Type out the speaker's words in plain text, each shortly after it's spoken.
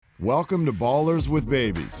Welcome to Ballers with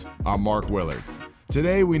Babies. I'm Mark Willard.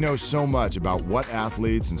 Today we know so much about what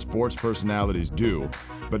athletes and sports personalities do,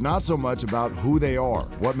 but not so much about who they are,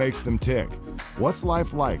 what makes them tick. What's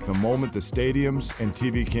life like the moment the stadiums and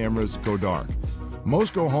TV cameras go dark?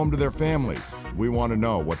 Most go home to their families. We want to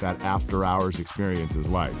know what that after-hours experience is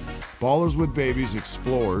like. Ballers with Babies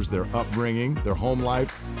explores their upbringing, their home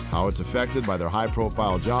life, how it's affected by their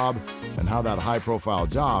high-profile job, and how that high-profile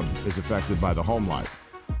job is affected by the home life.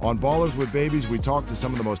 On Ballers with Babies, we talk to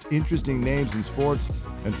some of the most interesting names in sports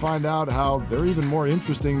and find out how they're even more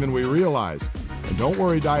interesting than we realized. And don't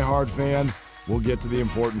worry, diehard fan, we'll get to the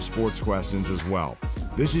important sports questions as well.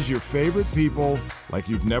 This is your favorite people like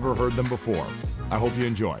you've never heard them before. I hope you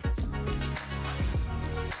enjoy.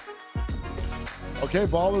 Okay,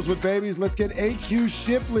 Ballers with Babies, let's get AQ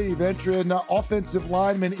Shipley, veteran offensive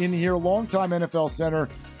lineman in here, longtime NFL center,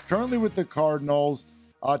 currently with the Cardinals.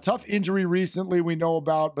 Tough injury recently we know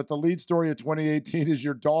about, but the lead story of 2018 is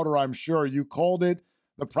your daughter, I'm sure. You called it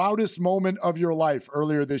the proudest moment of your life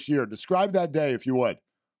earlier this year. Describe that day, if you would.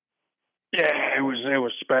 Yeah, it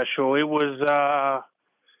was special. It was,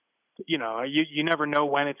 you never know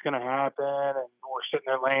when it's going to happen, and we're sitting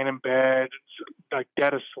there laying in bed, it's like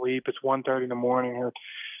dead asleep. It's 1:30 in the morning.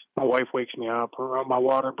 My wife wakes me up. My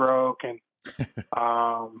water broke, and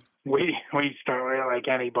we started like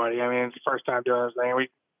anybody. I mean, it's the first time doing this thing. We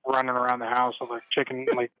running around the house with like chickens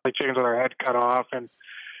with our head cut off, and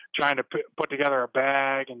trying to put together a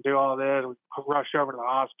bag and do all this. We rushed over to the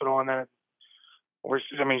hospital, and then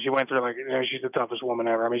she went through she's the toughest woman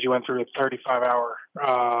ever. I mean, she went through a 35-hour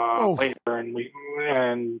labor,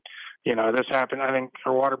 and this happened. I think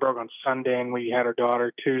her water broke on Sunday, and we had her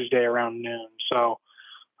daughter Tuesday around noon. So.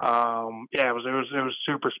 It was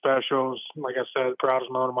super special. It was, like I said, the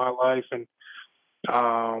proudest moment of my life. And,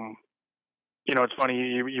 it's funny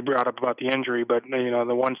you brought up about the injury, but,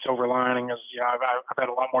 the one silver lining is, I've had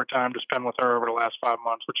a lot more time to spend with her over the last 5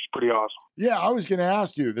 months, which is pretty awesome. Yeah, I was going to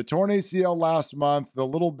ask you, the torn ACL last month, the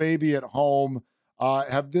little baby at home,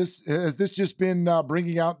 has this just been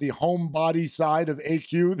bringing out the home body side of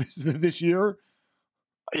AQ this year?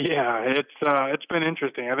 Yeah, it's been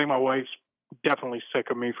interesting. I think my wife's definitely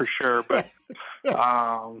sick of me for sure, but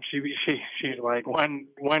she's like,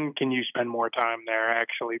 when can you spend more time there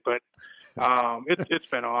actually? But it's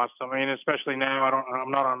been awesome. I mean, especially now I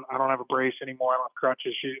don't have a brace anymore. I don't have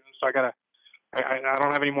crutches, so I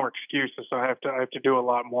don't have any more excuses. So I have to do a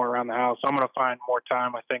lot more around the house. I'm going to find more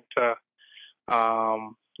time, I think, to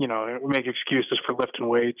make excuses for lifting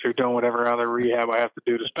weights or doing whatever other rehab I have to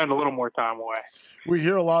do to spend a little more time away. We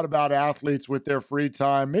hear a lot about athletes with their free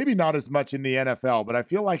time, maybe not as much in the NFL, but I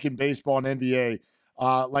feel like in baseball and NBA,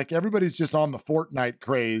 like everybody's just on the Fortnite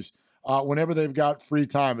craze whenever they've got free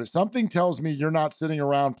time. But something tells me you're not sitting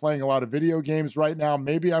around playing a lot of video games right now.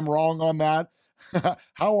 Maybe I'm wrong on that.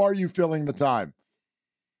 How are you filling the time?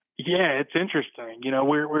 Yeah, it's interesting.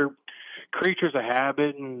 We're creatures of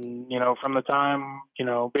habit, and from the time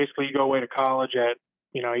basically you go away to college at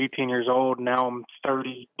 18 years old. Now I'm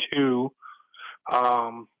 32.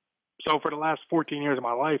 So for the last 14 years of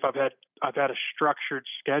my life, I've had a structured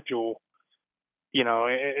schedule,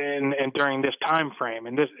 and during this time frame,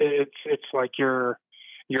 and it's like your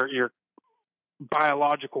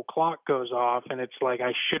biological clock goes off, and it's like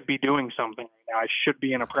I should be doing something right now. I should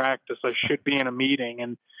be in a practice. I should be in a meeting,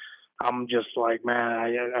 and I'm just like,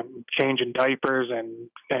 man, I'm changing diapers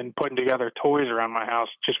and putting together toys around my house.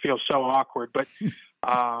 It just feels so awkward. But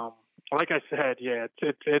like I said, yeah,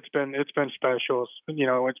 it's been special.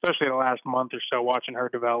 Especially the last month or so, watching her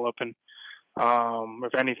develop. And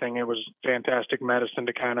if anything, it was fantastic medicine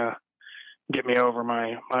to kind of get me over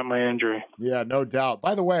my injury. Yeah, no doubt.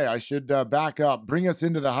 By the way, I should back up. Bring us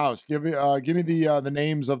into the house. Give me the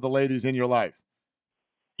names of the ladies in your life.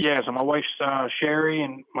 Yeah, so my wife's Sherry,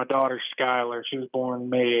 and my daughter Skylar. She was born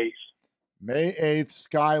May 8th. May 8th,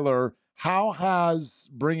 Skylar. How has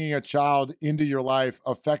bringing a child into your life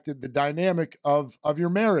affected the dynamic of your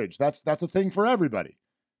marriage? That's a thing for everybody.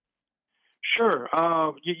 Sure.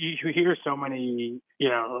 You hear so many,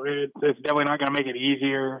 it's definitely not going to make it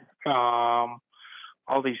easier. All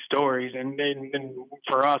these stories. And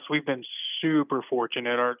for us, we've been super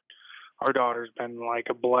fortunate. Our daughter's been like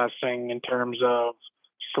a blessing in terms of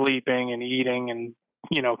sleeping and eating, and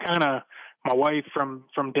kind of my wife from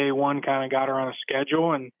day one kind of got her on a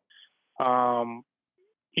schedule, and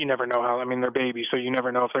you never know how. I mean, they're babies, so you never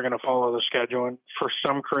know if they're going to follow the schedule. And for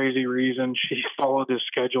some crazy reason, she followed this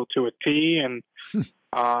schedule to a T, and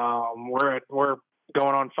we're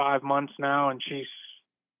going on 5 months now, and she's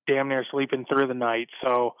damn near sleeping through the night.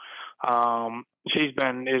 So she's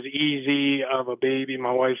been as easy of a baby.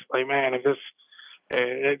 My wife's like, man, if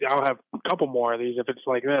I'll have a couple more of these if it's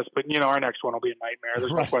like this, but our next one will be a nightmare.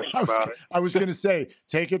 There's no Right. question about it. I was going to say,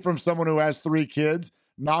 take it from someone who has 3 kids.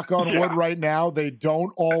 Knock on wood right now, they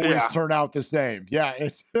don't always turn out the same. Yeah,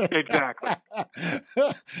 it's exactly.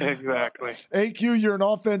 Exactly. AQ, you're an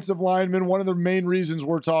offensive lineman. One of the main reasons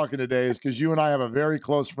we're talking today is because you and I have a very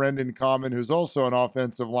close friend in common who's also an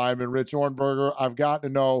offensive lineman, Rich Ornberger. I've gotten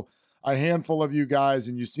to know a handful of you guys,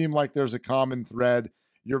 and you seem like there's a common thread.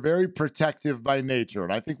 You're very protective by nature,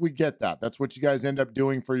 and I think we get that. That's what you guys end up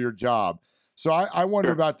doing for your job. So I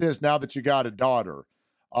wonder about this now that you got a daughter.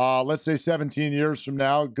 Let's say 17 years from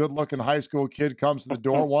now, good-looking high school kid comes to the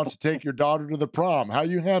door, wants to take your daughter to the prom. How are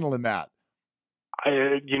you handling that?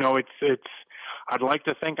 It's. I'd like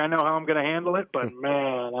to think I know how I'm going to handle it, but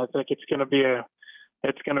man, I think it's going to be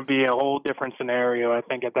a whole different scenario. I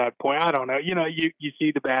think at that point, I don't know. You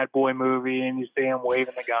see the Bad Boy movie, and you see him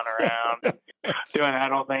waving the gun around, and doing that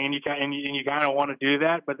whole thing, and you kind of want to do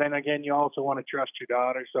that, but then again, you also want to trust your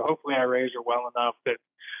daughter. So hopefully, I raise her well enough that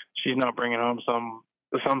she's not bringing home some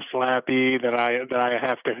slappy that I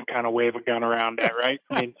have to kind of wave a gun around at, right?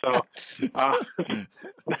 I mean, so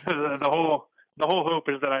the whole hope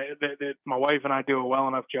is that my wife and I do a well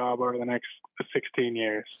enough job over the next 16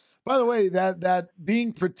 years. By the way, that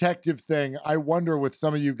being protective thing, I wonder with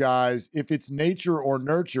some of you guys if it's nature or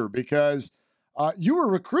nurture, because you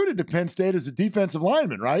were recruited to Penn State as a defensive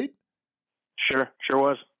lineman, right? Sure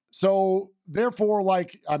was. So therefore,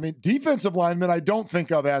 defensive linemen I don't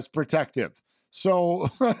think of as protective. So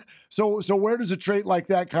where does a trait like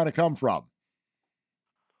that kind of come from?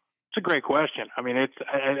 It's a great question. I mean, I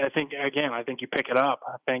think you pick it up.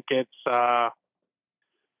 I think it's, once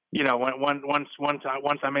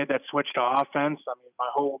I made that switch to offense, I mean, my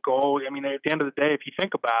whole goal, I mean, at the end of the day, if you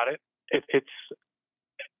think about it, it's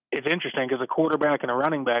interesting because a quarterback and a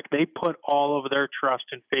running back, they put all of their trust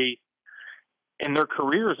and faith in their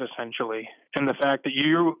careers, essentially, and the fact that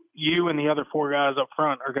you and the other 4 guys up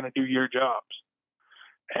front are going to do your jobs.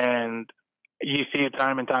 And you see it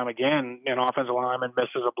time and time again. An offensive lineman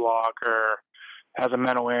misses a block or has a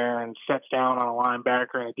mental error and sets down on a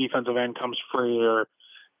linebacker, and a defensive end comes free, or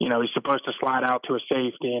he's supposed to slide out to a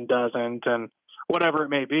safety and doesn't, and whatever it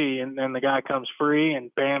may be, and then the guy comes free,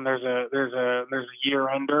 and bam, there's a year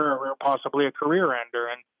ender or possibly a career ender.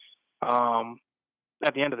 And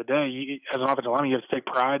at the end of the day, as an offensive lineman, you have to take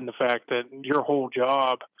pride in the fact that your whole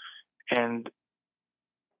job and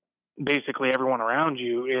basically everyone around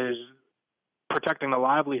you is protecting the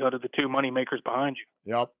livelihood of the 2 money makers behind you.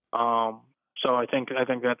 Yep. So I think that's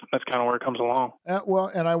kind of where it comes along.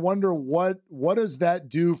 And I wonder what does that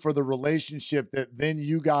do for the relationship that then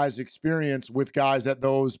you guys experience with guys at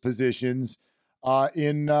those positions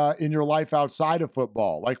in your life outside of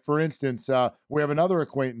football? Like, for instance, we have another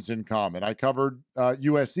acquaintance in common. I covered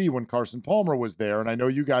USC when Carson Palmer was there, and I know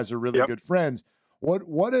you guys are really good friends.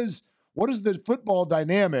 What does the football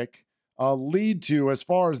dynamic lead to as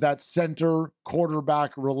far as that center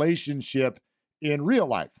quarterback relationship in real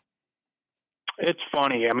life? It's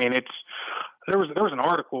funny. I mean, there was an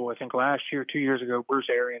article, I think last year, 2 years ago, Bruce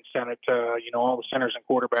Arians sent it to all the centers and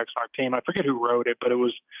quarterbacks on our team. I forget who wrote it, but it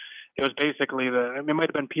was basically it might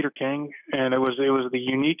have been Peter King, and it was the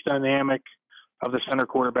unique dynamic of the center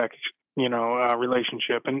quarterback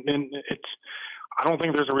relationship, and I don't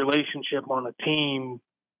think there's a relationship on a team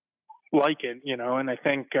like it, and I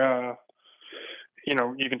think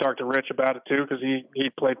you can talk to Rich about it too, because he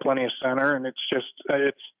played plenty of center, and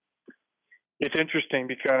it's interesting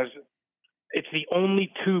because it's the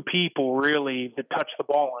only 2 people really that touch the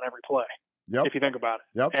ball on every play. Yep. If you think about it.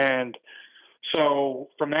 Yep. And so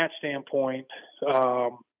from that standpoint,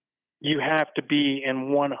 you have to be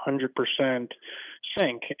in 100%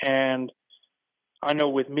 sync. And I know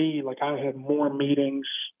with me, like, I had more meetings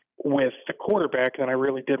with the quarterback than I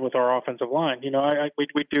really did with our offensive line. We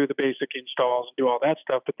do the basic installs and do all that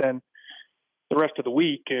stuff, but then the rest of the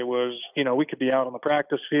week, it was, we could be out on the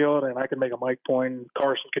practice field and I could make a mic point and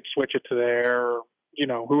Carson could switch it to there, or,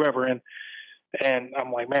 whoever. And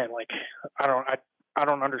I'm like, man, like, I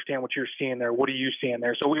don't understand what you're seeing there. What are you seeing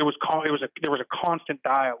there? So there was a constant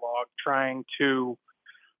dialogue trying to,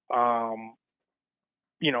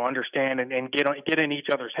 understand and get in each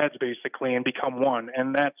other's heads basically and become one.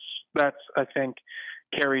 And that's I think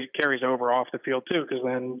carries over off the field too. Cause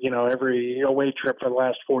then, every away trip for the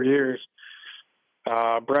last 4 years,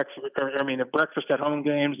 breakfast at home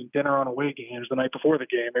games and dinner on away games the night before the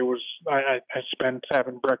game. It was, I spent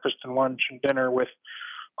having breakfast and lunch and dinner with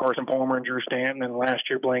Carson Palmer and Drew Stanton, and last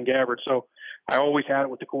year Blaine Gabbert. So I always had it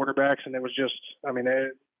with the quarterbacks, and it was just,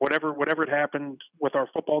 whatever had happened with our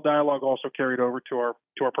football dialogue also carried over to our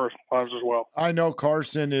personal lives as well. I know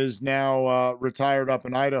Carson is now retired up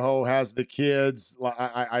in Idaho, has the kids.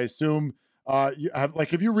 I assume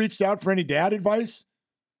have you reached out for any dad advice?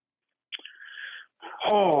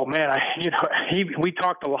 Oh man, we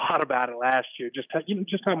talked a lot about it last year. Just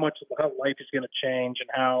how much how life is going to change and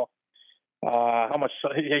how much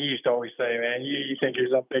he used to always say, man, you think you're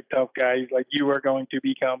some big tough guy. He's like, you are going to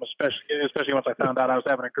become, especially once I found out I was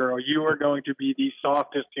having a girl, you are going to be the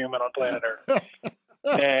softest human on planet Earth.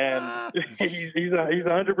 And he's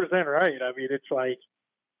 100% right. I mean, it's like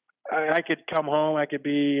I could come home, I could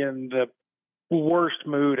be in the worst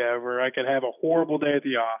mood ever. I could have a horrible day at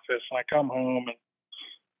the office, and I come home and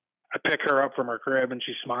I pick her up from her crib, and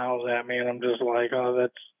she smiles at me, and I'm just like,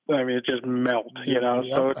 it just melts, you know.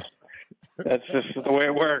 Yep. So that's just the way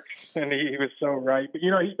it works. And he was so right. But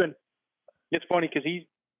it's funny because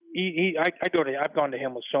I've gone to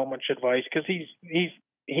him with so much advice because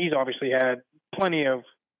he's obviously had plenty of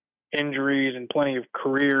injuries and plenty of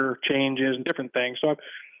career changes and different things. So I've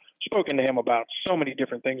spoken to him about so many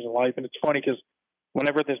different things in life, and it's funny because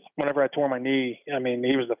whenever I tore my knee, I mean,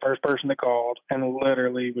 he was the first person that called and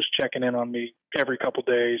literally was checking in on me every couple of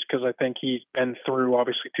days because I think he's been through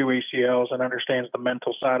obviously 2 ACLs and understands the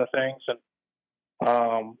mental side of things. And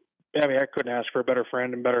I couldn't ask for a better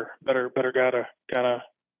friend and better guy to kind of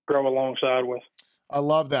grow alongside with. I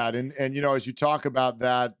love that. And as you talk about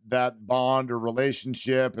that bond or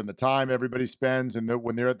relationship and the time everybody spends and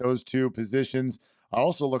when they're at those two positions, I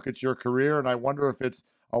also look at your career and I wonder if it's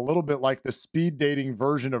a little bit like the speed dating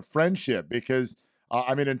version of friendship because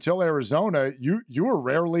until Arizona, you were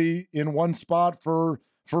rarely in one spot for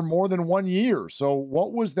more than 1 year. So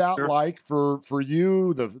what was that Sure. like for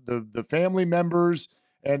you, the family members,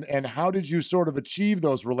 and how did you sort of achieve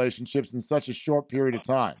those relationships in such a short period of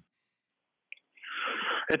time?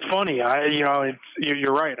 It's funny.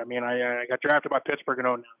 You're right. I mean, I got drafted by Pittsburgh in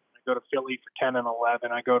 09. I go to Philly for 10 and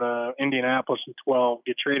 11. I go to Indianapolis in 12,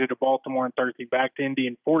 get traded to Baltimore in 13, back to Indy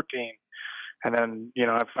in 14. And then,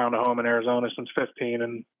 I've found a home in Arizona since 15.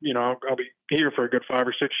 And, I'll be here for a good 5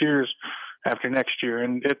 or 6 years after next year.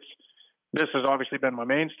 And this has obviously been my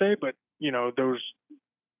mainstay, but, those,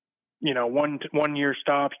 1 year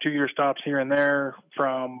stops, 2 year stops here and there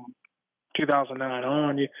from 2009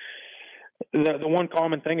 on, the one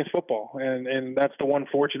common thing is football, and that's the one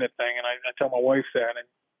fortunate thing. And I tell my wife that,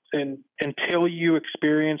 and until you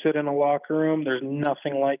experience it in a locker room, there's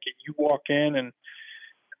nothing like it. You walk in and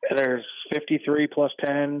there's 53 plus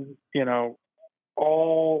 10,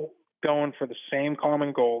 all going for the same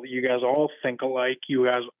common goal. You guys all think alike. You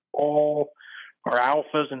guys all are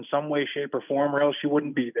alphas in some way, shape, or form, or else you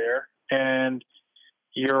wouldn't be there. And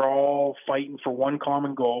you're all fighting for one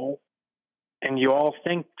common goal, and you all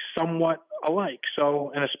think somewhat alike.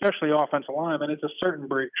 So, and especially offensive linemen, it's a certain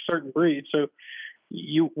breed. So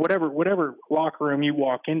whatever locker room you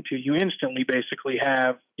walk into, you instantly basically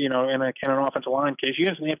have, in an offensive line case, you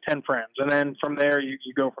instantly have 10 friends. And then from there, you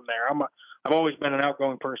go from there. I've always been an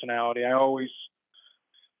outgoing personality. You're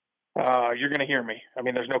going to hear me. I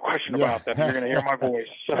mean, there's no question about that. You're going to hear my voice.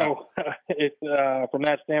 So from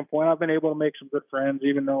that standpoint, I've been able to make some good friends,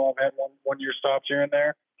 even though I've had one year stops here and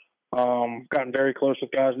there. Gotten very close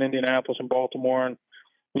with guys in Indianapolis and Baltimore and,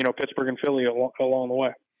 Pittsburgh and Philly along the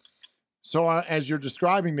way. So as you're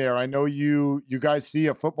describing there, I know you guys see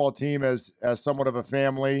a football team as somewhat of a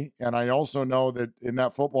family. And I also know that in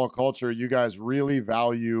that football culture, you guys really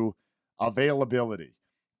value availability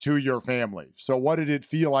to your family. So what did it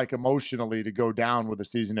feel like emotionally to go down with a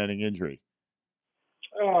season-ending injury?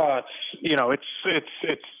 It's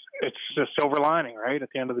a silver lining, right? At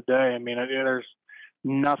the end of the day, I mean, there's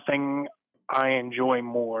nothing I enjoy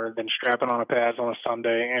more than strapping on a pads on a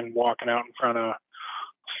Sunday and walking out in front of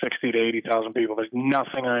 60 to 80,000 people. There's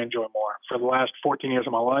nothing I enjoy more. For the last 14 years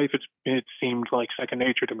of my life, it seemed like second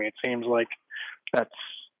nature to me. It seems like that's,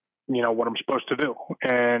 what I'm supposed to do.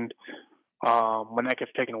 And when that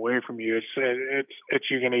gets taken away from you, it's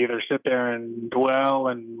you can either sit there and dwell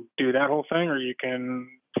and do that whole thing, or you can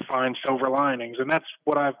find silver linings. And that's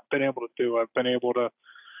what I've been able to do. I've been able to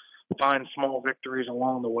find small victories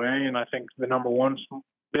along the way. And I think the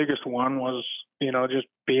biggest one was, just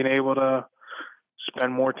being able to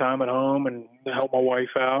spend more time at home and help my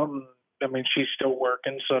wife out. And I mean, she's still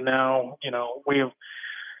working. So now, we have,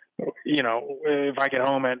 if I get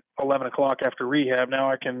home at 11 o'clock after rehab,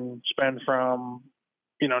 now I can spend from,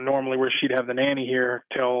 normally where she'd have the nanny here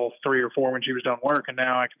till 3 or 4 when she was done work. And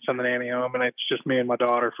now I can send the nanny home and it's just me and my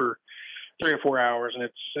daughter for 3 or 4 hours. And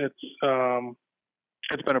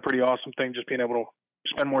it's been a pretty awesome thing, just being able to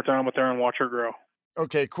spend more time with her and watch her grow.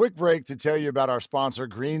 Okay, quick break to tell you about our sponsor,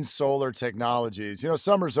 Green Solar Technologies.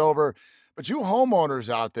 Summer's over, but you homeowners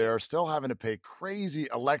out there are still having to pay crazy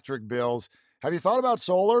electric bills. Have you thought about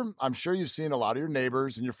solar? I'm sure you've seen a lot of your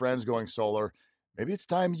neighbors and your friends going solar. Maybe it's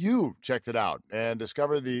time you checked it out and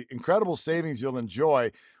discover the incredible savings you'll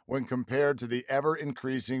enjoy when compared to the ever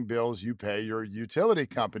increasing bills you pay your utility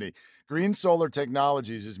company. Green Solar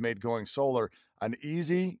Technologies has made going solar an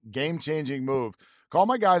easy, game changing move. Call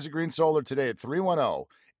my guys at Green Solar today at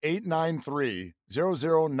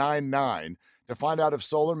 310-893-0099 to find out if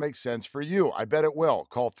solar makes sense for you. I bet it will.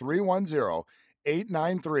 Call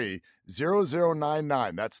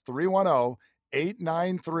 310-893-0099. That's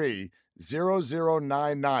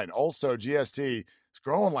 310-893-0099. Also, GST is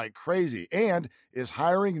growing like crazy and is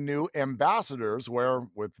hiring new ambassadors where,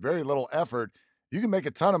 with very little effort, you can make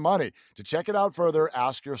a ton of money. To check it out further,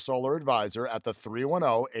 ask your solar advisor at the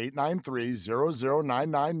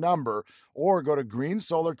 310-893-0099 number or go to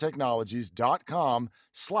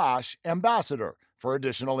greensolartechnologies.com/ambassador for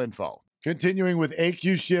additional info. Continuing with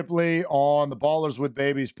AQ Shipley on the Ballers with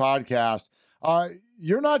Babies podcast.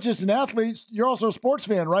 You're not just an athlete, you're also a sports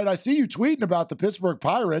fan, right? I see you tweeting about the Pittsburgh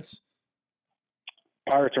Pirates.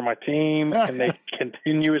 Pirates are my team, and they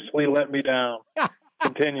continuously let me down.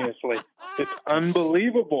 Continuously. It's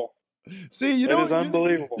unbelievable. See, it is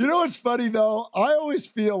unbelievable. What's funny though? I always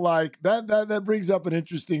feel like that brings up an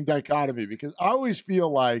interesting dichotomy because I always feel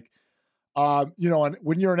like,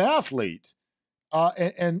 when you're an athlete,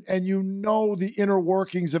 and the inner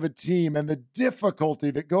workings of a team and the difficulty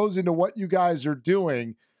that goes into what you guys are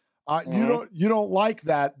doing. You don't like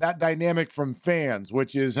that dynamic from fans,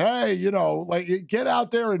 which is, hey, get out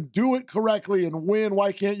there and do it correctly and win.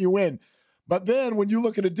 Why can't you win? But then when you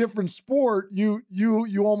look at a different sport, you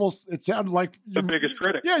almost, it sounded like the biggest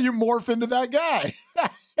critic. Yeah, you morph into that guy.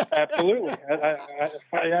 Absolutely. I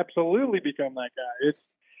absolutely become that guy. It's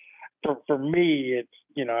for me, it's,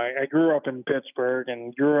 I grew up in Pittsburgh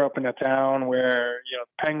and grew up in a town where,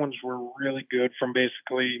 Penguins were really good from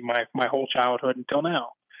basically my whole childhood until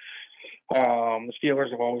now. The Steelers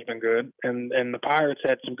have always been good, and the Pirates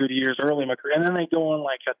had some good years early in my career, and then they go on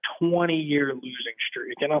like a 20-year losing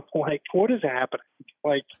streak, and I'm like, what is happening?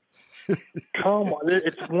 Like, come on.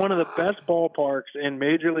 It's one of the best ballparks in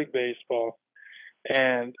Major League Baseball,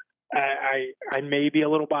 and I may be a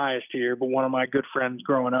little biased here, but one of my good friends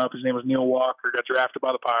growing up, his name was Neil Walker, got drafted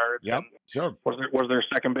by the Pirates. Yep, sure. Was their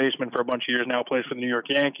second baseman for a bunch of years, now plays for the New York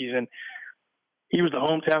Yankees, and he was the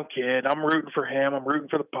hometown kid. I'm rooting for him. I'm rooting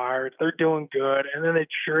for the Pirates. They're doing good. And then they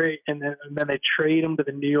trade him to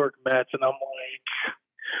the New York Mets. And I'm like,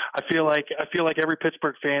 I feel like every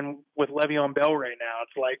Pittsburgh fan with Le'Veon Bell right now.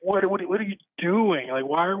 It's like, what are you doing? Like,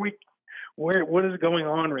 what is going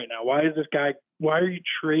on right now? Why are you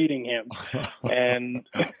trading him? And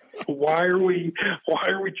why are we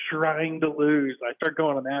trying to lose? I start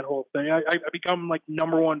going on that whole thing. I become like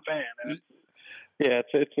number one fan. And yeah,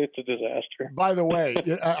 it's a disaster. By the way,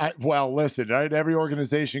 well, listen, right? Every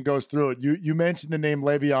organization goes through it. You mentioned the name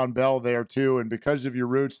Le'Veon Bell there too, and because of your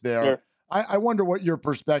roots there, sure. I wonder what your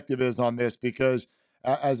perspective is on this because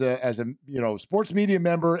as a sports media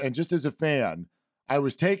member and just as a fan, I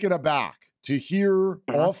was taken aback to hear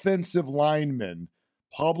offensive linemen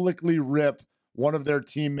publicly rip one of their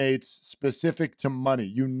teammates specific to money.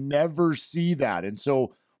 You never see that, and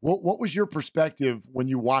so what was your perspective when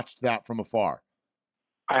you watched that from afar?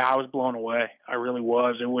 I was blown away. I really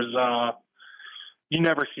was. It was, you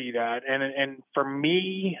never see that. And for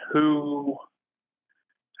me, the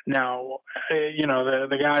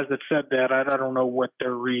guys that said that, I don't know what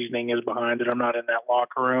their reasoning is behind it. I'm not in that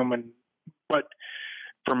locker room. But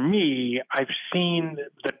for me, I've seen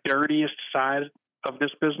the dirtiest side of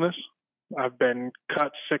this business. I've been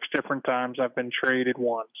cut 6 different times. I've been traded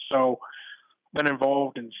once. So I've been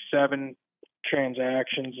involved in 7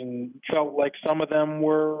 transactions and felt like some of them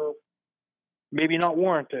were maybe not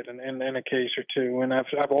warranted in a case or two. And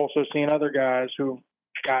I've also seen other guys who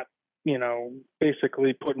got,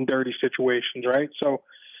 basically put in dirty situations, right? So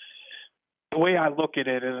the way I look at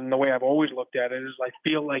it and the way I've always looked at it is I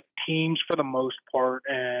feel like teams for the most part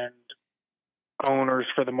and owners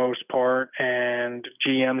for the most part and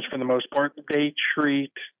GMs for the most part, they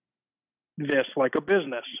treat this like a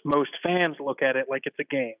business. Most fans look at it like it's a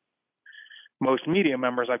game. Most media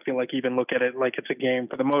members, I feel like, even look at it like it's a game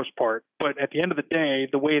for the most part. But at the end of the day,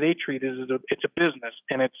 the way they treat it is it's a business.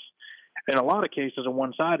 And it's, in a lot of cases, a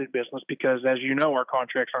one-sided business because, as you know, our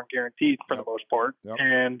contracts aren't guaranteed for the most part. Yep.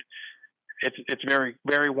 And it's very,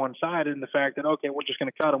 very one-sided in the fact that, okay, we're just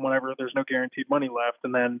going to cut them whenever there's no guaranteed money left.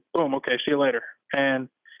 And then, boom, okay, see you later. And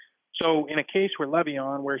so in a case where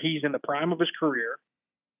Le'Veon, where he's in the prime of his career,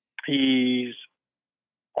 he's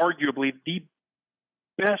arguably the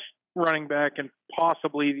best running back and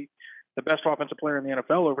possibly the best offensive player in the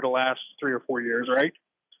NFL over the last 3 or 4 years, right?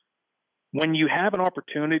 When you have an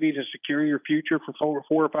opportunity to secure your future for 4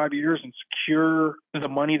 or 5 years and secure the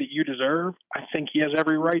money that you deserve, I think he has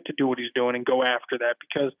every right to do what he's doing and go after that.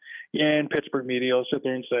 Because, in Pittsburgh media will sit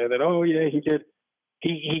there and say that, oh, yeah, he did.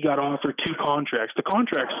 He got offered 2 contracts. The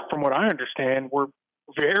contracts, from what I understand, were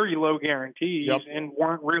very low guarantees and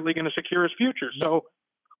weren't really going to secure his future. So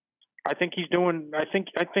I think he's doing. I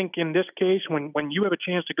think in this case, when you have a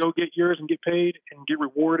chance to go get yours and get paid and get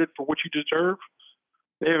rewarded for what you deserve,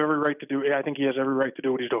 they have every right to do. I think he has every right to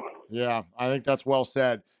do what he's doing. Yeah, I think that's well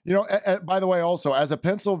said. By the way, also as a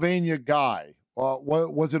Pennsylvania guy,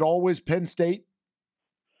 was it always Penn State?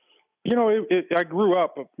 I grew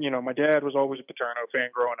up. My dad was always a Paterno fan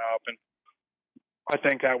growing up, and I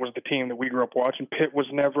think that was the team that we grew up watching. Pitt was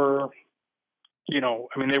never.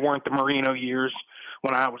 They weren't the Marino years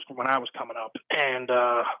when I was coming up, and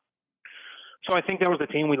so I think that was the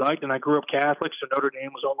team we liked. And I grew up Catholic, so Notre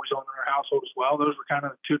Dame was always on in our household as well. Those were kind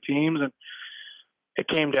of the 2 teams, and it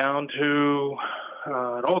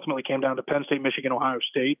ultimately came down to Penn State, Michigan, Ohio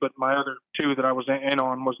State. But my other 2 that I was in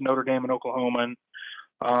on was Notre Dame and Oklahoma. And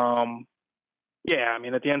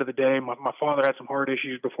at the end of the day, my father had some heart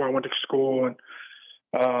issues before I went to school, and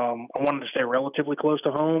I wanted to stay relatively close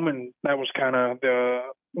to home, and that was kind of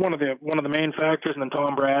one of the main factors. And then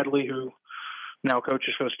Tom Bradley, who now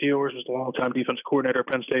coaches for the Steelers, was the longtime defensive coordinator at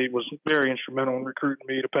Penn State, was very instrumental in recruiting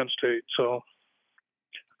me to Penn State. So,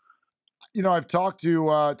 I've talked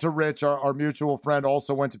to Rich, our mutual friend,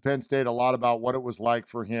 also went to Penn State, a lot about what it was like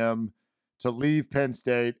for him to leave Penn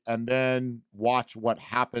State and then watch what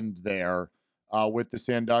happened there with the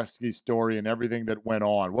Sandusky story and everything that went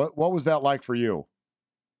on. What was that like for you?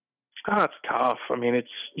 Oh, it's tough. It's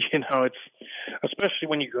especially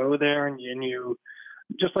when you go there and you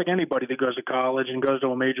just like anybody that goes to college and goes to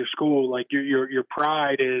a major school, like your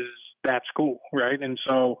pride is that school, right? And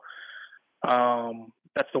so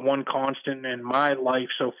that's the one constant in my life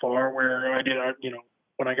so far where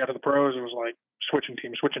when I got to the pros, it was like switching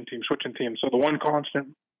teams. So the one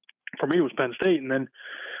constant for me was Penn State, and then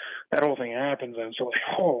that whole thing happens, and so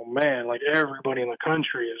oh man, everybody in the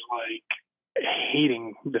country is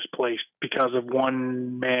hating this place because of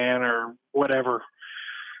one man or whatever,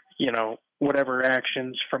 whatever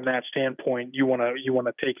actions from that standpoint you want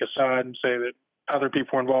to take aside and say that other people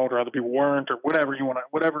were involved or other people weren't or whatever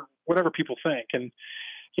whatever people think. And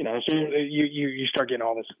so you start getting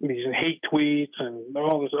all these hate tweets and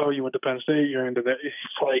all this. Oh, you went to Penn State, you're into that. It's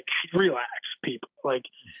relax, people. I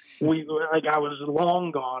was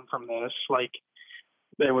long gone from this.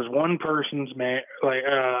 There was one person's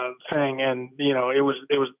thing, and it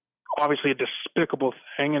was obviously a despicable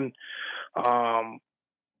thing, and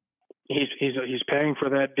he's paying for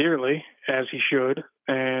that dearly, as he should,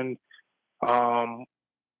 and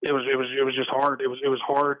it was just hard. It was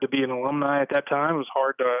hard to be an alumni at that time. It was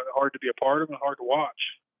hard to be a part of and hard to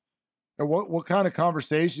watch. And what kind of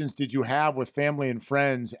conversations did you have with family and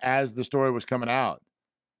friends as the story was coming out?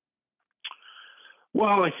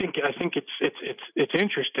 Well, I think it's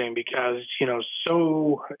interesting because there was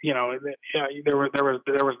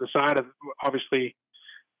the side of obviously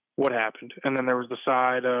what happened, and then there was the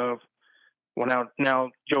side of now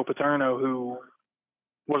Joe Paterno, who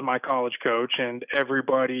was my college coach, and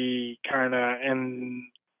everybody kind of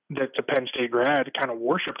that's a Penn State grad kind of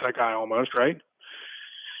worshipped that guy almost, right?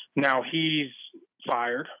 Now he's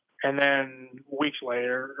fired. And then weeks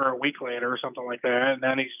later, or a week later, or something like that, and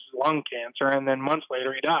then he's lung cancer, and then months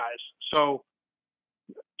later he dies. So,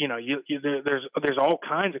 there's all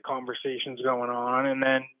kinds of conversations going on, and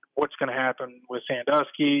then what's going to happen with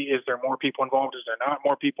Sandusky? Is there more people involved? Is there not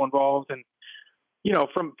more people involved? And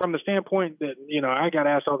from the standpoint that I got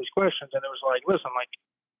asked all these questions, and it was listen,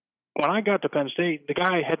 when I got to Penn State,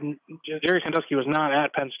 Jerry Sandusky was not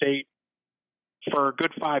at Penn State for a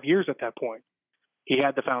good 5 years at that point. He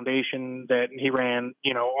had the foundation that he ran,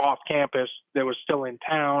 off campus that was still in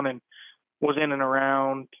town and was in and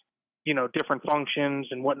around, different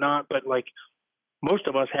functions and whatnot. But most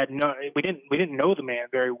of us we didn't know the man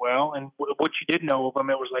very well. And what you did know of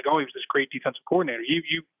him, it was he was this great defensive coordinator.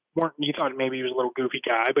 You thought maybe he was a little goofy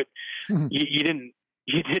guy, but you didn't,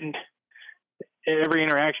 every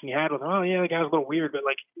interaction you had with him, oh yeah, the guy's a little weird, but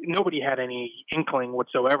nobody had any inkling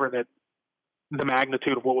whatsoever that the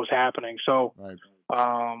magnitude of what was happening. So, right.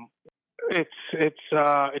 It's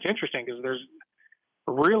interesting because there's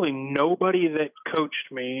really nobody that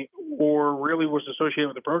coached me or really was associated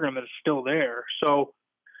with the program that is still there. So,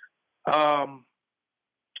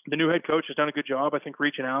 the new head coach has done a good job, I think,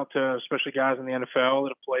 reaching out to especially guys in the NFL that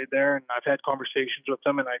have played there. And I've had conversations with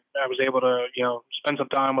them, and I was able to, spend some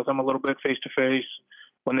time with them a little bit face to face.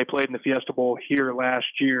 When they played in the Fiesta Bowl here last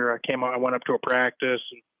year, I went up to a practice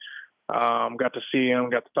and got to see them,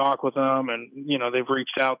 got to talk with them, and they've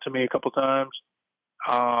reached out to me a couple times.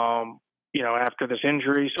 After this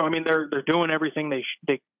injury, so I mean they're doing everything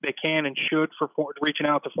they can and should for reaching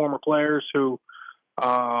out to former players who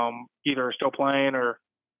either are still playing or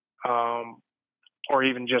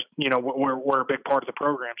even just we're a big part of the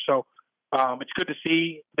program. So it's good to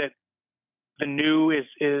see that the new is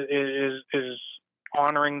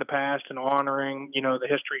honoring the past and honoring the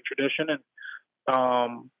history and tradition.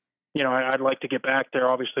 And I'd like to get back there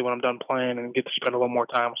obviously when I'm done playing and get to spend a little more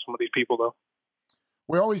time with some of these people though.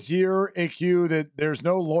 We always hear, AQ, that there's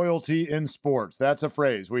no loyalty in sports. That's a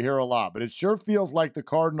phrase we hear a lot, but it sure feels like the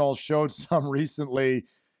Cardinals showed some recently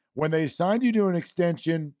when they signed you to an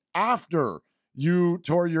extension after you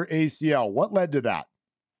tore your ACL. What led to that?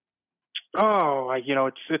 Oh, I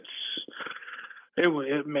don't,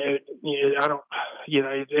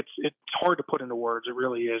 it's hard to put into words. It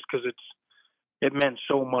really is, because it meant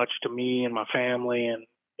so much to me and my family, and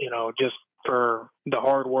just for the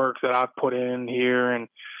hard work that I've put in here, and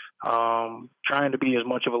trying to be as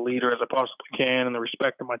much of a leader as I possibly can, and the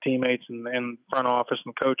respect that my teammates and front office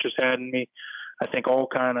and coaches had in me, I think all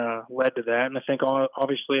kind of led to that. And I think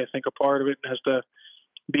obviously a part of it has to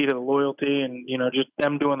be to the loyalty and, just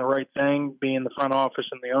them doing the right thing, being the front office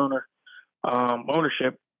and the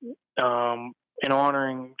ownership, and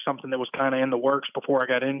honoring something that was kind of in the works before I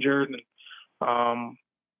got injured. And,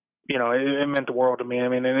 it meant the world to me. I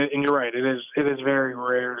mean, and you're right. It is very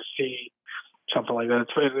rare to see something like that.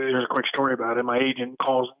 There's a quick story about it. My agent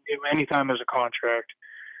calls anytime there's a contract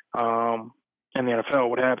in the NFL.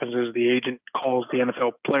 What happens is the agent calls the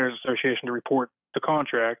NFL Players Association to report the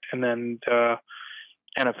contract, and then the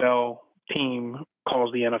NFL team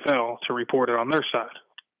calls the NFL to report it on their side.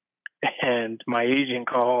 And my agent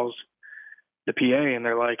calls the PA, and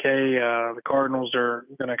they're like, "Hey, the Cardinals are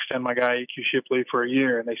going to extend my guy AQ Shipley for a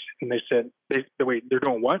year." And they said, "Wait, they're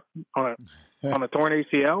doing what on a torn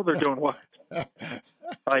ACL? They're doing what?"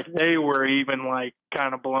 Like, they were even like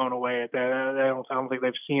kind of blown away at that. I don't think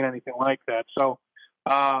they've seen anything like that. So,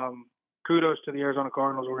 kudos to the Arizona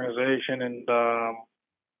Cardinals organization, and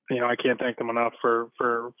I can't thank them enough for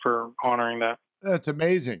honoring that. That's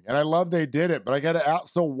amazing. And I love they did it, but I got to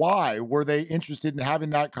ask, so why were they interested in having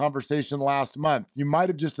that conversation last month? You might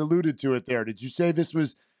have just alluded to it there. Did you say this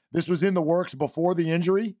was in the works before the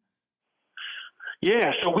injury?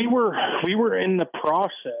 Yeah. So we were in the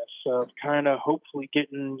process of kind of hopefully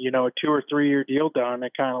getting, a 2 or 3 year deal done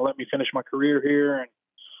that kind of let me finish my career here. And,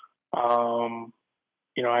 I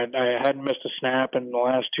hadn't missed a snap in the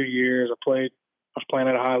last 2 years. I was playing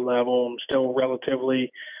at a high level. I'm still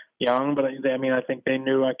relatively young, but I think they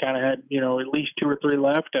knew I kind of had, at least 2 or 3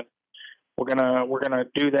 left, and we're gonna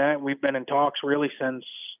do that. We've been in talks really since,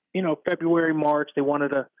 February, March. They wanted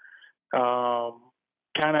to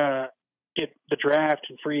kind of get the draft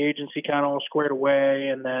and free agency kind of all squared away,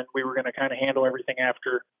 and then we were going to kind of handle everything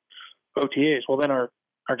after OTAs. Well, then our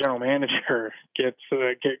general manager got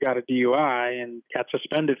a DUI and got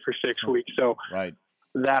suspended for 6 weeks. So right.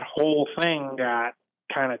 That whole thing got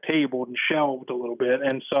kind of tabled and shelved a little bit.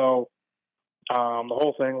 And so the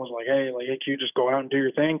whole thing was like, hey, AQ, just go out and do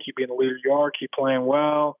your thing. Keep being the leader you are. Keep playing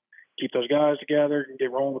well. Keep those guys together.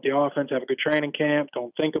 Get rolling with the offense. Have a good training camp.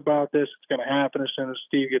 Don't think about this. It's going to happen as soon as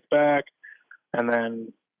Steve gets back. And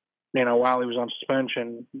then, while he was on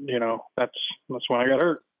suspension, that's when I got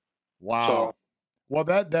hurt. Wow. So, well,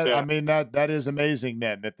 that yeah. I mean, that is amazing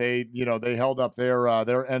then that they held up their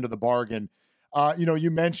end of the bargain.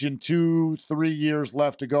 You mentioned 2-3 years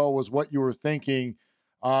left to go was what you were thinking.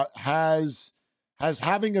 Has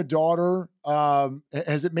having a daughter,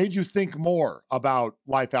 has it made you think more about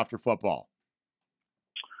life after football?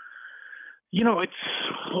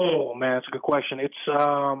 It's a good question. It's,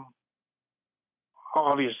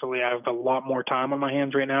 obviously I have a lot more time on my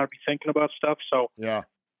hands right now to be thinking about stuff. So yeah,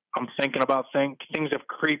 I'm thinking about things have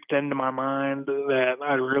creeped into my mind that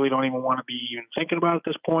I really don't even want to be even thinking about at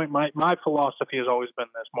this point. My philosophy has always been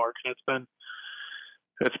this, Mark, and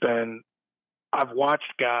it's been I've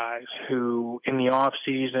watched guys who in the off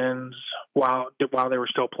seasons while they were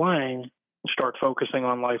still playing start focusing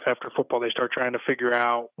on life after football. They start trying to figure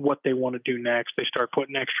out what they want to do next. They start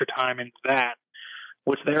putting extra time into that,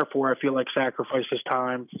 which therefore I feel like sacrifices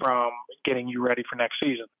time from getting you ready for next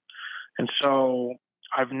season. And so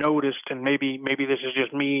I've noticed, and maybe this is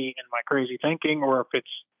just me and my crazy thinking, or if it's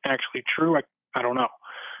actually true, I don't know.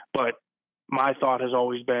 But my thought has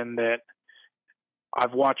always been that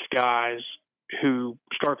I've watched guys who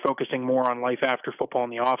start focusing more on life after football in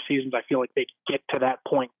the off seasons. I feel like they get to that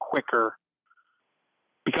point quicker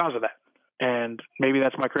because of that. And maybe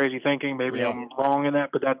that's my crazy thinking. Maybe I'm wrong in that,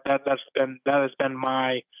 but that has been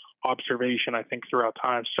my observation, I think, throughout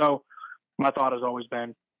time. So my thought has always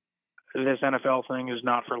been this NFL thing is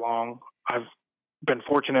not for long. I've been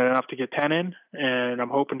fortunate enough to get 10 in, and I'm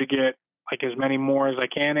hoping to get like as many more as I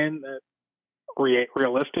can in.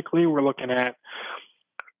 Realistically, we're looking at,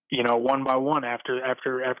 one by one after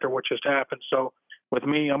what just happened. So with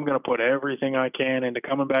me, I'm going to put everything I can into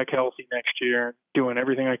coming back healthy next year, doing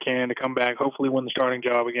everything I can to come back, hopefully win the starting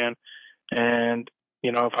job again. And,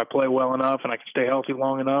 if I play well enough and I can stay healthy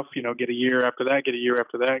long enough, get a year after that,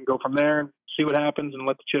 and go from there and see what happens and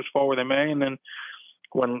let the chips fall where they may. And then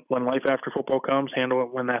when life after football comes, handle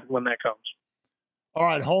it when that comes. All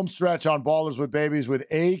right, home stretch on Ballers with Babies with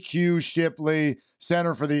A.Q. Shipley,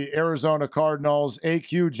 center for the Arizona Cardinals.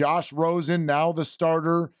 A.Q., Josh Rosen, now the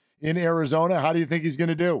starter in Arizona. How do you think he's going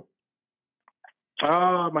to do?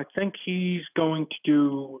 I think he's going to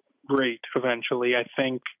do great eventually. I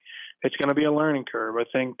think it's going to be a learning curve. I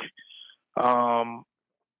think,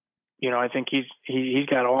 I think he's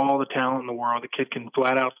got all the talent in the world. The kid can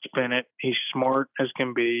flat out spin it. He's smart as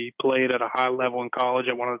can be. Played at a high level in college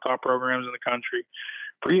at one of the top programs in the country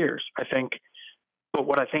for years, I think. But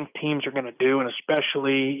what I think teams are going to do, and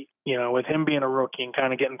especially, with him being a rookie and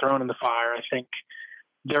kind of getting thrown in the fire, I think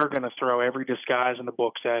they're going to throw every disguise in the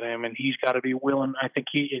books at him, and he's got to be willing. I think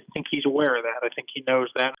he's aware of that. I think he knows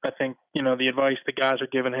that. I think, the advice the guys are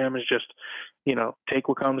giving him is just, take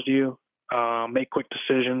what comes to you, make quick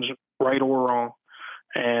decisions, right or wrong,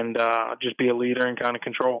 and just be a leader and kind of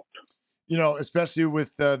control. Especially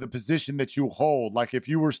with the position that you hold, like if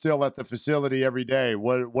you were still at the facility every day,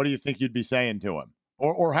 what do you think you'd be saying to him?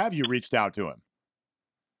 Or have you reached out to him?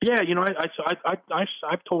 Yeah,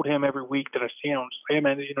 I've told him every week that I see him, just, hey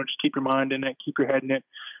man, just keep your mind in it, keep your head in it,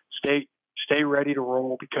 stay ready to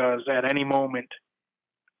roll, because at any moment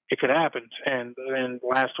it could happen. And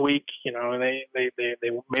last week, they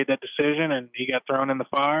made that decision, and he got thrown in the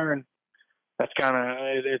fire, and that's kind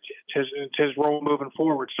of it's his role moving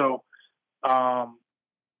forward. So, I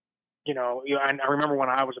remember when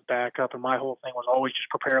I was a backup, and my whole thing was always just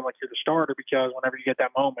prepare like you're the starter, because whenever you get that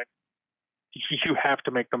moment, you have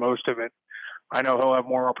to make the most of it. I know he'll have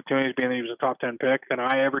more opportunities being that he was a top 10 pick than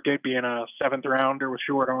I ever did, being a 7th rounder with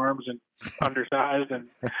short arms and undersized and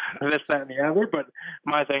this, that, and the other. But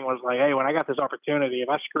my thing was like, hey, when I got this opportunity, if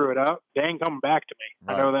I screw it up, they ain't coming back to me.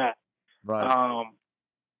 Right. I know that. Right.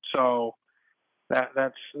 So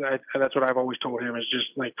that's what I've always told him, is just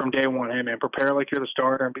like from day one, hey man, prepare like you're the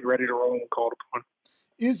starter and be ready to roll when called upon.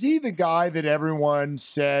 Is he the guy that everyone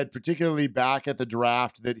said, particularly back at the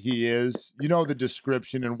draft, that he is? The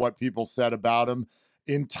description and what people said about him: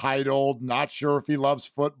 entitled, not sure if he loves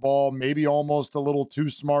football, maybe almost a little too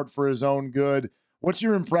smart for his own good. What's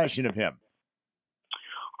your impression of him?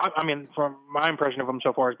 I mean, from my impression of him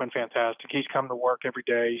so far, has been fantastic. He's come to work every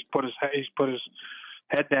day. He's put his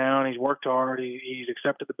head down. He's worked hard. He's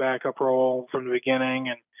accepted the backup role from the beginning,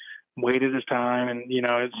 and waited his time, and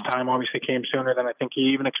his time obviously came sooner than I think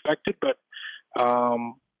he even expected. But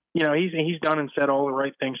he's done and said all the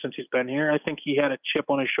right things since he's been here. I think he had a chip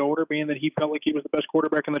on his shoulder, being that he felt like he was the best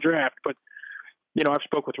quarterback in the draft. But I've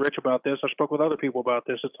spoke with Rich about this. I've spoke with other people about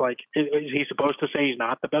this. It's like, is he supposed to say he's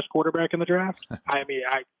not the best quarterback in the draft? I mean,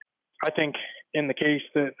 I think in the case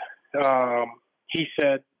that he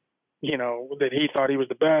said, that he thought he was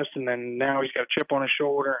the best, and then now he's got a chip on his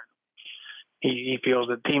shoulder. He feels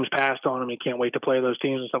that teams passed on him. He can't wait to play those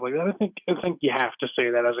teams and stuff like that. I think you have to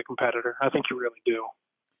say that as a competitor. I think you really do.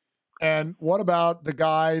 And what about the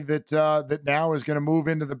guy that now is going to move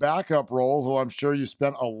into the backup role, who I'm sure you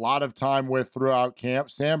spent a lot of time with throughout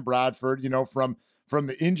camp, Sam Bradford? From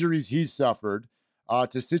the injuries he suffered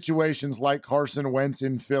to situations like Carson Wentz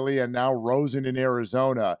in Philly and now Rosen in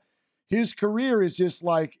Arizona. His career is just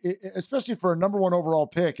like, especially for a number 1 overall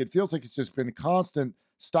pick, it feels like it's just been constant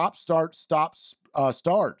stop, start, stop,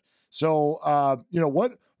 start. So,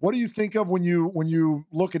 what do you think of when you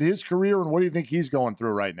look at his career, and what do you think he's going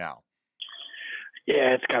through right now?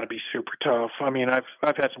 Yeah, it's got to be super tough. I mean, I've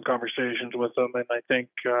had some conversations with him, and I think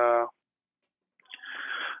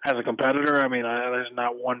as a competitor, I mean, there's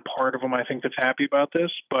not one part of him I think that's happy about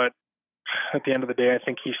this. But at the end of the day, I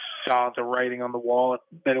think he saw the writing on the wall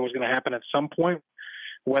that it was going to happen at some point.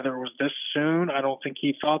 Whether it was this soon, I don't think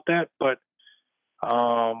he thought that, but.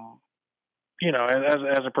 As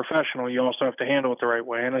a professional, you also have to handle it the right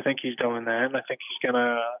way, and I think he's doing that. And I think he's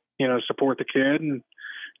gonna, support the kid and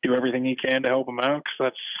do everything he can to help him out, because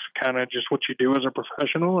that's kind of just what you do as a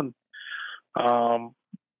professional. And as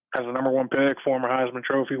a number one pick, former Heisman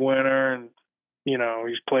Trophy winner, and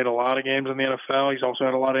he's played a lot of games in the NFL. He's also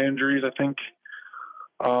had a lot of injuries, I think.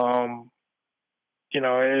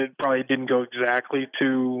 It probably didn't go exactly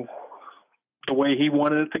to the way he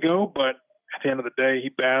wanted it to go, but at the end of the day, he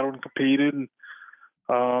battled and competed and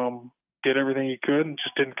did everything he could and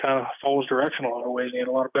just didn't kind of follow his direction a lot of ways. He had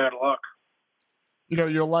a lot of bad luck.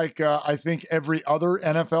 You're like, I think every other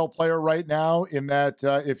NFL player right now in that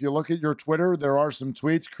if you look at your Twitter, there are some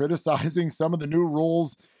tweets criticizing some of the new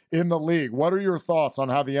rules in the league. What are your thoughts on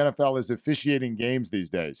how the NFL is officiating games these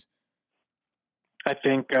days? I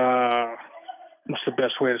think what's the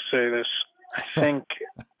best way to say this? I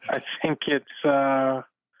think it's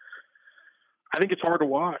hard to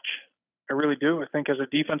watch. I really do. I think as a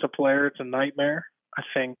defensive player, it's a nightmare. I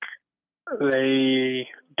think they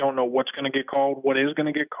don't know what's going to get called, what is going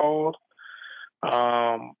to get called.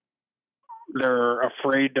 They're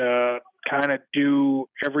afraid to kind of do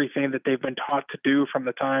everything that they've been taught to do from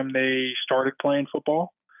the time they started playing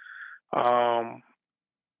football.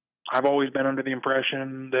 I've always been under the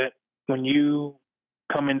impression that when you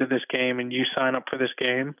come into this game and you sign up for this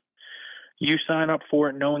game, you sign up for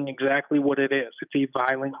it knowing exactly what it is. It's a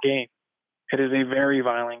violent game. It is a very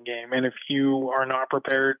violent game. And if you are not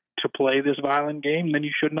prepared to play this violent game, then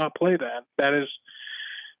you should not play that. That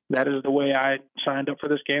is the way I signed up for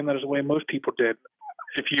this game. That is the way most people did.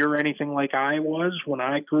 If you're anything like I was when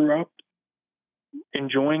I grew up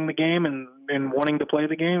enjoying the game and wanting to play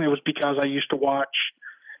the game, it was because I used to watch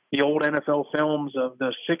the old NFL films of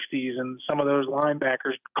the 60s and some of those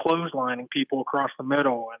linebackers clotheslining people across the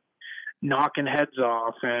middle and knocking heads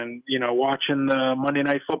off and, watching the Monday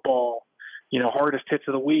Night Football, hardest hits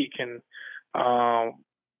of the week. And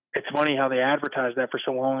it's funny how they advertised that for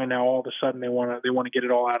so long, and now all of a sudden they want to get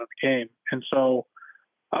it all out of the game. And so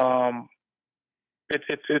I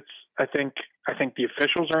think the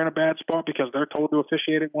officials are in a bad spot because they're told to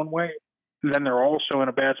officiate it one way. And then they're also in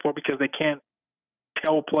a bad spot because they can't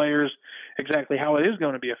tell players exactly how it is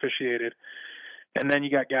going to be officiated. And then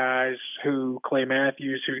you got guys Clay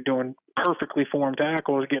Matthews, who doing perfectly formed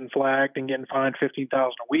tackles, getting flagged and getting fined $15,000 a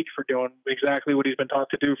week for doing exactly what he's been taught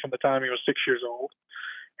to do from the time he was 6 years old.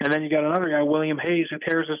 And then you got another guy, William Hayes, who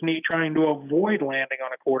tears his knee trying to avoid landing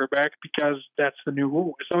on a quarterback because that's the new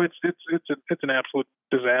rule. So it's an absolute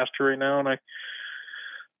disaster right now, and I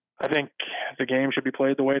think the game should be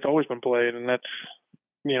played the way it's always been played, and that's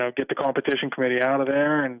get the competition committee out of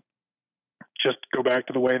there and just go back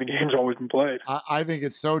to the way the game's always been played. I think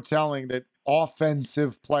it's so telling that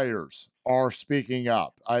offensive players are speaking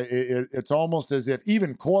up. It's almost as if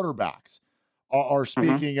even quarterbacks are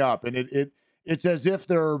speaking up, and it's as if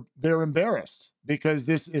they're embarrassed because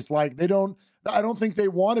this is like I don't think they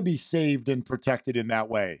want to be saved and protected in that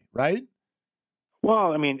way, right?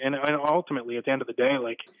 Well, I mean, and ultimately at the end of the day,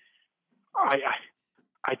 like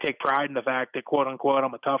I take pride in the fact that, quote unquote,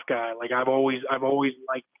 I'm a tough guy. Like I've always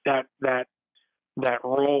liked that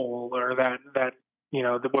role, or that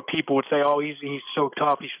what people would say, oh, he's so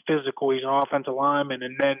tough, he's physical, he's an offensive lineman.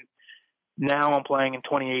 And then now I'm playing in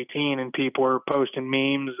 2018 and people are posting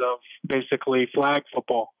memes of basically flag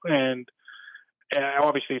football. And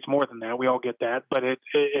obviously it's more than that. We all get that, but it's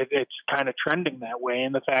kind of trending that way.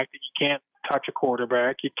 And the fact that you can't touch a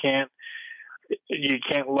quarterback, you can't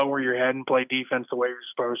lower your head and play defense the way you're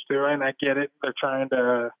supposed to. And I get it. They're trying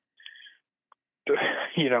to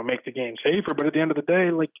make the game safer. But at the end of the day,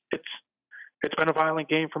 like it's been a violent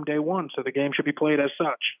game from day one. So the game should be played as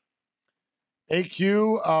such.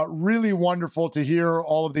 AQ, really wonderful to hear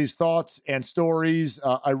all of these thoughts and stories.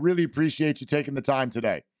 I really appreciate you taking the time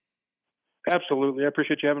today. Absolutely. I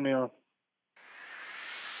appreciate you having me on.